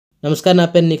నమస్కారం, నా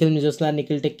పేరు నిఖిల్. మీరు చూస్తున్నారు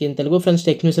Nikhil tech in Telugu. Friends,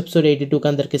 tech news episode 82కి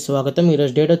అందరికీ స్వాగతం.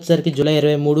 ఈరోజు డేట్ వచ్చేసరికి జూలై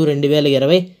 23,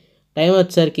 2020. టైం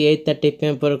వచ్చేసరికి 8:30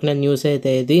 PM వరకు న్యూస్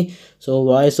అయితే ఇది. సో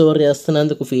వాయిస్ ఓవర్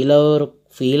చేస్తున్నందుకు ఫీల్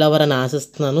అవ్వర్ అని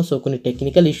ఆశిస్తున్నాను. సో కొన్ని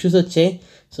టెక్నికల్ ఇష్యూస్ వచ్చాయి,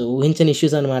 సో ఊహించని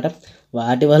ఇష్యూస్ అనమాట.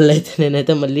 వాటి వల్ల అయితే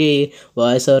నేనైతే మళ్ళీ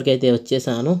వాయిస్ ఓవర్కి అయితే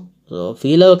వచ్చేసాను. సో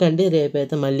ఫీల్ అవ్వకండి,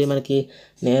 రేపైతే మళ్ళీ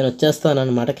నేను వచ్చేస్తాను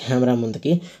అనమాట కెమెరా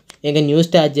ముందుకి. ఇంకా న్యూస్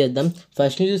స్టార్ట్ చేద్దాం.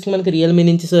 ఫస్ట్ న్యూస్ మనకి రియల్మీ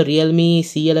నుంచి. సో రియల్మీ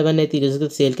C11 అయితే ఈరోజు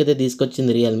సేల్కి అయితే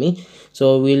తీసుకొచ్చింది రియల్మీ. సో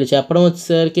వీళ్ళు చెప్పడం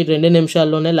వచ్చేసరికి 2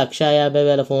 నిమిషాల్లోనే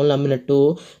 150,000 ఫోన్లు అమ్మినట్టు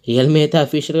రియల్మీ అయితే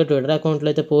అఫీషియల్గా ట్విట్టర్ అకౌంట్లో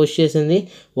అయితే పోస్ట్ చేసింది.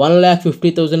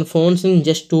 150,000 ఫోన్స్ ఇన్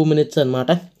జస్ట్ 2 minutes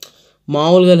అనమాట.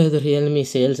 మామూలుగా లేదు రియల్మీ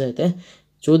సేల్స్ అయితే.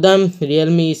 చూద్దాం,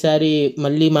 రియల్మీ ఈసారి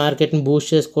మళ్ళీ మార్కెట్ని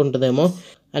బూస్ట్ చేసుకుంటుందేమో.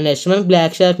 అండ్ నెక్స్ట్ మనకి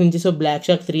బ్లాక్ షార్క్ నుంచి. సో బ్లాక్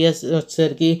షార్క్ 3 years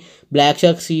వచ్చేసరికి బ్లాక్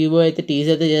షార్క్ CEO అయితే టీజ్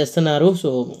అయితే చేస్తున్నారు. సో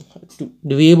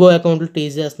వివో అకౌంట్లో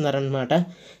టీజ్ చేస్తున్నారనమాట.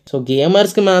 సో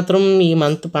గేమర్స్కి మాత్రం ఈ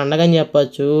మంత్ పండగ అని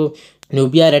చెప్పచ్చు.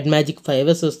 నూబియా రెడ్ మ్యాజిక్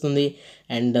 5S వస్తుంది,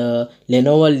 అండ్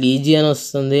లెనోవో లీజీ అని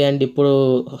వస్తుంది, అండ్ ఇప్పుడు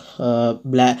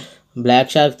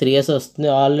బ్లాక్ షార్క్ 3 years వస్తుంది.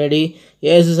 ఆల్రెడీ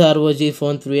Asus ROG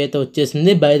ఫోన్ 3 అయితే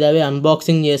వచ్చేసింది. బై ద వే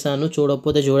అన్బాక్సింగ్ చేశాను,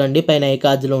 చూడకపోతే చూడండి, పైన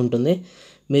ఐకార్డ్లో ఉంటుంది,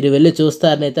 మీరు వెళ్ళి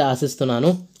చూస్తారని అయితే ఆశిస్తున్నాను.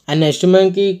 అండ్ నెక్స్ట్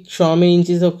మనకి షామీ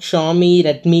నుంచి. So Xiaomi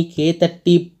Redmi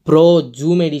K30 Pro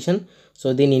Zoom edition. So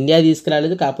దీన్ని ఇండియా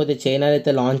తీసుకురాలేదు, కాకపోతే చైనాలో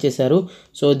అయితే లాంచ్ చేశారు.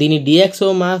 సో దీని DxO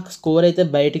మార్క్ స్కోర్ అయితే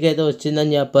బయటకు అయితే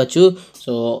వచ్చిందని చెప్పచ్చు.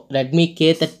 సో రెడ్మీ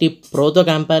K30 Proతో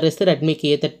కంపేర్ చేస్తే Redmi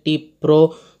K30 Pro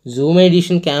Zoom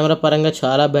edition camera పరంగా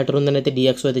చాలా బెటర్ ఉందని అయితే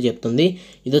DxO అయితే చెప్తుంది.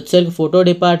 ఇది వచ్చేసరికి ఫోటో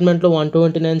డిపార్ట్మెంట్లో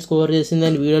 129 స్కోర్ చేసింది,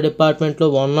 అండ్ వీడియో డిపార్ట్మెంట్లో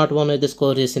 101 అయితే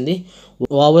స్కోర్ చేసింది.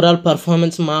 ఓవరాల్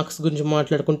పర్ఫార్మెన్స్ మార్క్స్ గురించి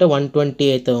మాట్లాడుకుంటే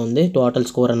 120 అయితే ఉంది టోటల్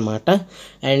స్కోర్ అనమాట.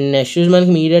 అండ్ నెక్స్ట్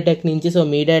మనకి మీడియాటెక్ నుంచి. సో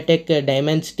మీడియాటెక్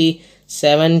డైమెన్సిటీ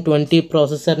 720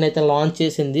 ప్రాసెసర్ని అయితే లాంచ్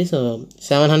చేసింది. సో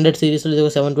 700 సిరీస్లో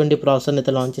 720 ప్రాసెసర్ని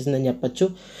అయితే లాంచ్ చేసిందని చెప్పచ్చు.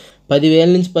 10,000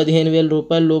 నుంచి 15,000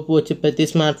 రూపాయల లోపు వచ్చే ప్రతి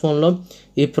స్మార్ట్ ఫోన్లో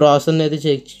ఈ ప్రాసెసర్ని అయితే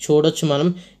చూడొచ్చు మనం.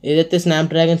 ఏదైతే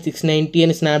స్నాప్డ్రాగన్ 690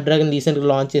 అని స్నాప్డ్రాగన్ రీసెంట్గా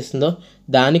లాంచ్ చేసిందో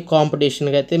దానికి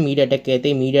కాంపిటీషన్గా అయితే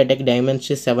మీడియాటెక్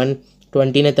డైమెన్సిటీ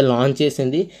 720 అయితే లాంచ్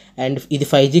చేసింది. అండ్ ఇది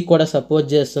 5G కూడా సపోర్ట్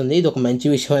చేస్తుంది. ఇది ఒక మంచి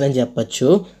విషయం అని చెప్పచ్చు.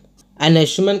 అండ్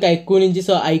నెక్స్ట్ మనకి ఐక్యూ నుంచి.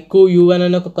 సో ఐక్యూ U1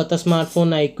 అనే ఒక కొత్త స్మార్ట్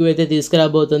ఫోన్ ఐక్యూ అయితే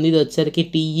తీసుకురాబోతుంది. ఇది వచ్చేసరికి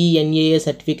TENAA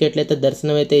సర్టిఫికేట్లు అయితే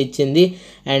దర్శనం అయితే ఇచ్చింది.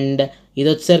 అండ్ ఇది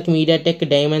వచ్చేసరికి మీడియాటెక్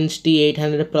డైమెన్సిటీ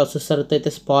 800 ప్రాసెసర్తో అయితే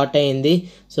స్పాట్ అయింది.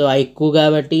 సో ఐక్యూ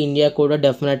కాబట్టి ఇండియా కూడా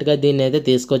డెఫినెట్గా దీన్ని అయితే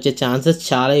తీసుకొచ్చే ఛాన్సెస్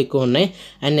చాలా ఎక్కువ ఉన్నాయి.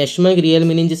 అండ్ నెక్స్ట్ మనకి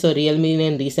రియల్మీ నుంచి. సో రియల్మీ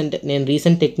నేను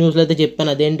రీసెంట్ టెక్న్యూస్లో అయితే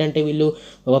చెప్పాను, అదేంటంటే వీళ్ళు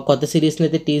ఒక కొత్త సిరీస్ని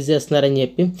అయితే టీజ్ చేస్తున్నారని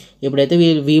చెప్పి. ఇప్పుడైతే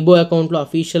వీళ్ళు వివో అకౌంట్లో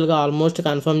అఫీషియల్గా ఆల్మోస్ట్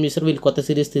కన్ఫర్మ్ చేశారు వీళ్ళు కొత్త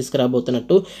సిరీస్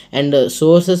తీసుకురాబోతున్నట్టు. అండ్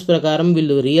సోర్సెస్ ప్రకారం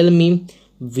వీళ్ళు రియల్మీ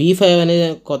V5 అనే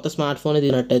కొత్త స్మార్ట్ ఫోన్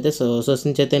దిగినట్టయితే సోర్సెస్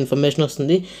నుంచి అయితే ఇన్ఫర్మేషన్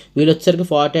వస్తుంది. వీళ్ళు వచ్చేసరికి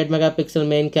 48 megapixel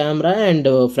main camera and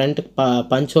front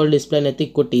punch whole డిస్ప్లేని అయితే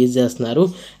ఎక్కువ టీజ్ చేస్తున్నారు.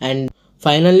 అండ్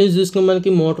ఫైనల్ న్యూస్ చూసుకుని మనకి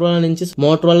మోటోరోలా నుంచి.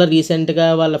 మోటోరోలా రీసెంట్గా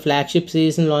వాళ్ళ ఫ్లాగ్షిప్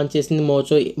సిరీస్ని లాంచ్ చేసింది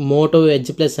మోటో ఎడ్జ్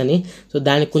ప్లస్ అని. సో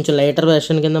దానికి కొంచెం లైటర్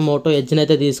వెర్షన్ కింద మోటో ఎడ్జ్ని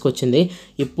అయితే తీసుకొచ్చింది.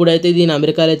 ఇప్పుడైతే దీని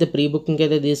అమెరికాలో అయితే ప్రీ బుకింగ్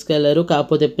అయితే తీసుకెళ్లారు,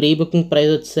 కాకపోతే ప్రీ బుకింగ్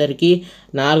ప్రైస్ వచ్చేసరికి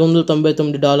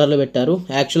 $499 పెట్టారు.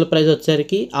 యాక్చువల్ ప్రైస్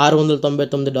వచ్చేసరికి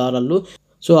 $699.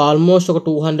 సో ఆల్మోస్ట్ ఒక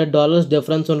 $200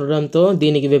 డిఫరెన్స్ ఉండడంతో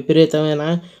దీనికి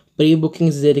విపరీతమైన ప్రీ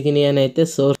బుకింగ్స్ జరిగినాయి అని అయితే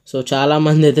సో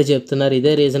చాలామంది అయితే చెప్తున్నారు.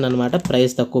 ఇదే రీజన్ అనమాట,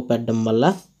 ప్రైస్ తక్కువ పెట్టడం వల్ల.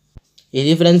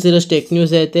 ఇది ఫ్రెండ్స్ ఈరోజు టెక్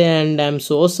న్యూస్ అయితే. And I'm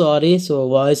so sorry. So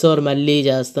voice over మళ్ళీ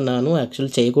చేస్తున్నాను,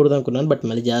 యాక్చువల్లీ చేయకూడదు అనుకున్నాను బట్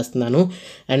మళ్ళీ చేస్తున్నాను.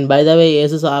 And by the way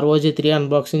Asus ROG 3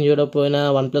 unboxing చూడకపోయినా,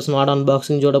 OnePlus Nord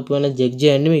అన్బాక్సింగ్ చూడకపోయినా చెక్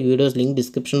చేయండి. మీకు వీడియోస్ లింక్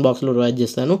డిస్క్రిప్షన్ బాక్స్లో ప్రొవైడ్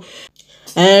చేస్తాను.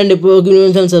 అండ్ ఇప్పుడు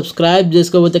సబ్స్క్రైబ్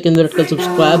చేసుకోకపోతే కింద రెడ్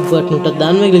సబ్స్క్రైబ్ బటన్ ఉంటుంది,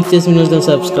 దాని మీద క్లిక్ చేసి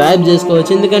సబ్స్క్రైబ్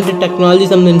చేసుకోవచ్చు. ఎందుకంటే టెక్నాలజీ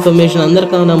సంబంధించిన ఇన్ఫర్మేషన్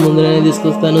అందరికన్నా ముందుగానే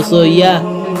తీసుకొస్తాను. So yeah,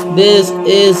 this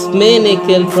is me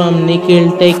Nikhil from Nikhil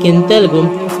Tech in Telugu,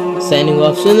 signing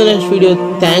off. See you in the next video.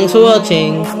 Thanks for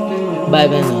watching. Bye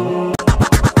bye now.